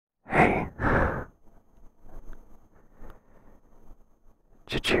Hey,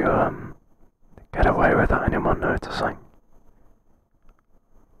 did you get away without anyone noticing?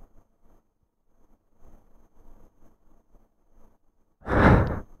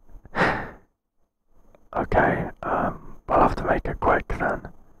 Okay, we'll have to make it quick then.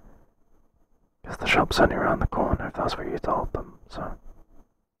 Because the shop's only around the corner if that's what you told them, so.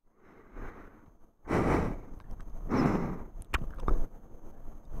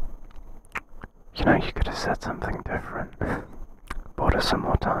 You know, you could have said something different. Bought us some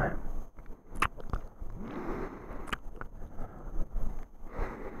more time.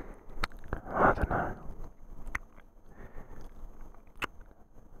 I don't know.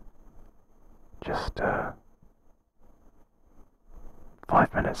 Just,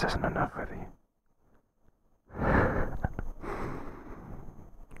 5 minutes isn't enough with you.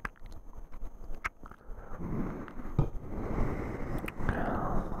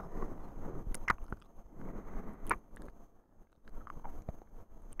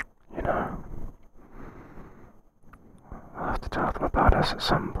 You know, I'll have to tell them about us at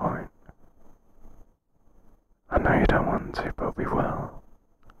some point. I know you don't want to, but we will.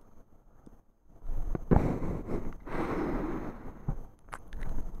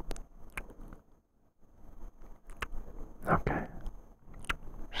 Okay.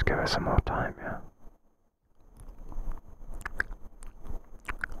 Just give us some more time, yeah?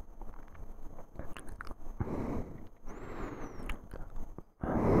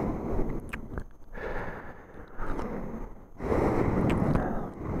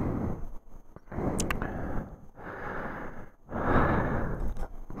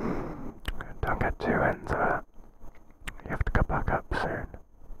 Don't get too into it. You have to go back up soon.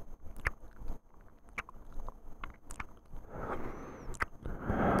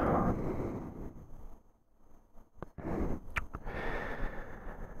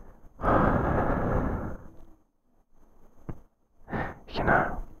 You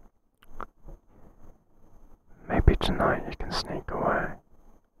know, maybe tonight you can sneak away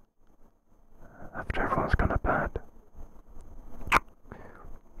after everyone's gone to bed.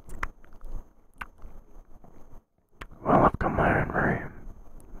 Well, I've got my own room.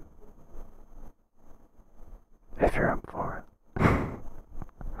 If you're up for it.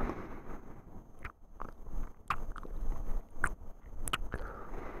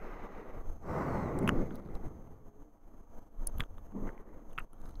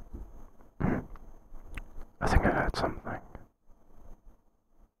 I think I heard something.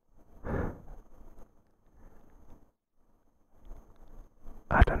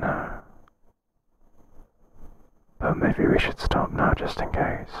 I don't know. But maybe we should stop now just in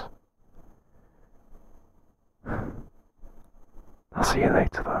case. I'll see you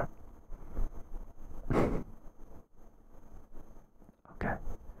later though. Okay.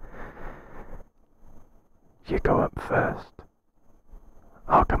 You go up first.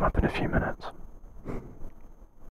 I'll come up in a few minutes.